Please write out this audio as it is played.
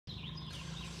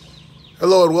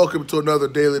Hello and welcome to another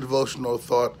daily devotional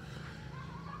thought.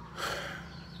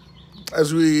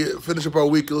 As we finish up our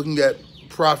week looking at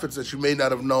prophets that you may not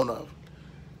have known of.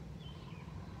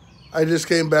 I just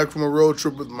came back from a road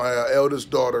trip with my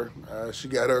eldest daughter. She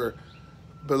got her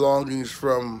belongings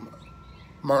from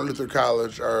Martin Luther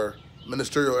College, our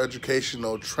ministerial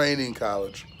educational training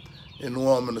college in New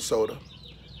Orleans, Minnesota.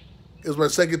 It was my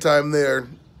second time there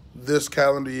this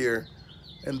calendar year,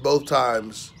 and both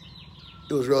times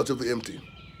it was relatively empty.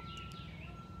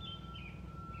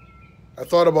 I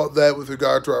thought about that with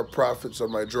regard to our prophets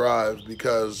on my drive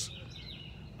because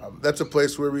that's a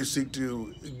place where we seek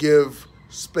to give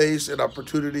space and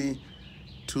opportunity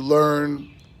to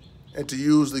learn and to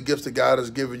use the gifts that God has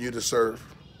given you to serve.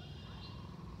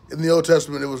 In the Old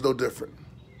Testament, it was no different.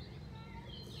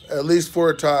 At least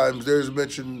 4 times there's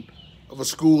mention of a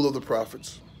school of the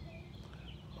prophets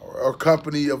or a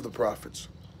company of the prophets.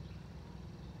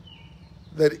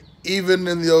 That even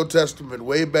in the Old Testament,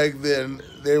 way back then,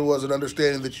 there was an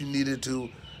understanding that you needed to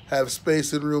have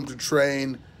space and room to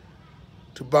train,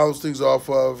 to bounce things off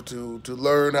of, to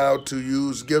learn how to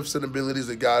use gifts and abilities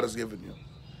that God has given you.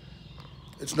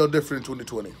 It's no different in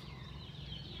 2020.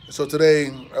 So today,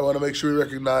 I want to make sure we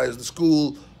recognize the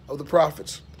school of the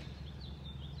prophets.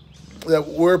 That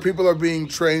where people are being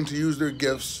trained to use their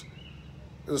gifts,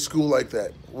 there's a school like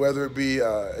that, whether it be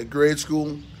a grade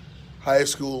school, high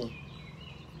school,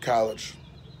 college,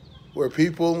 where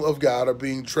people of God are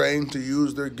being trained to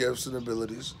use their gifts and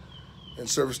abilities in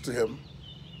service to Him.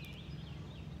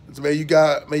 And so may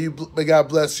God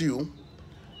bless you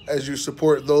as you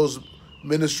support those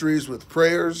ministries with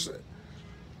prayers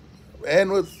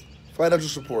and with financial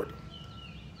support,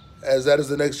 as that is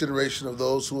the next generation of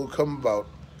those who will come about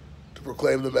to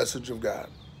proclaim the message of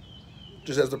God,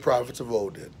 just as the prophets of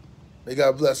old did. May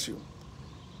God bless you.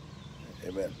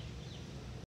 Amen.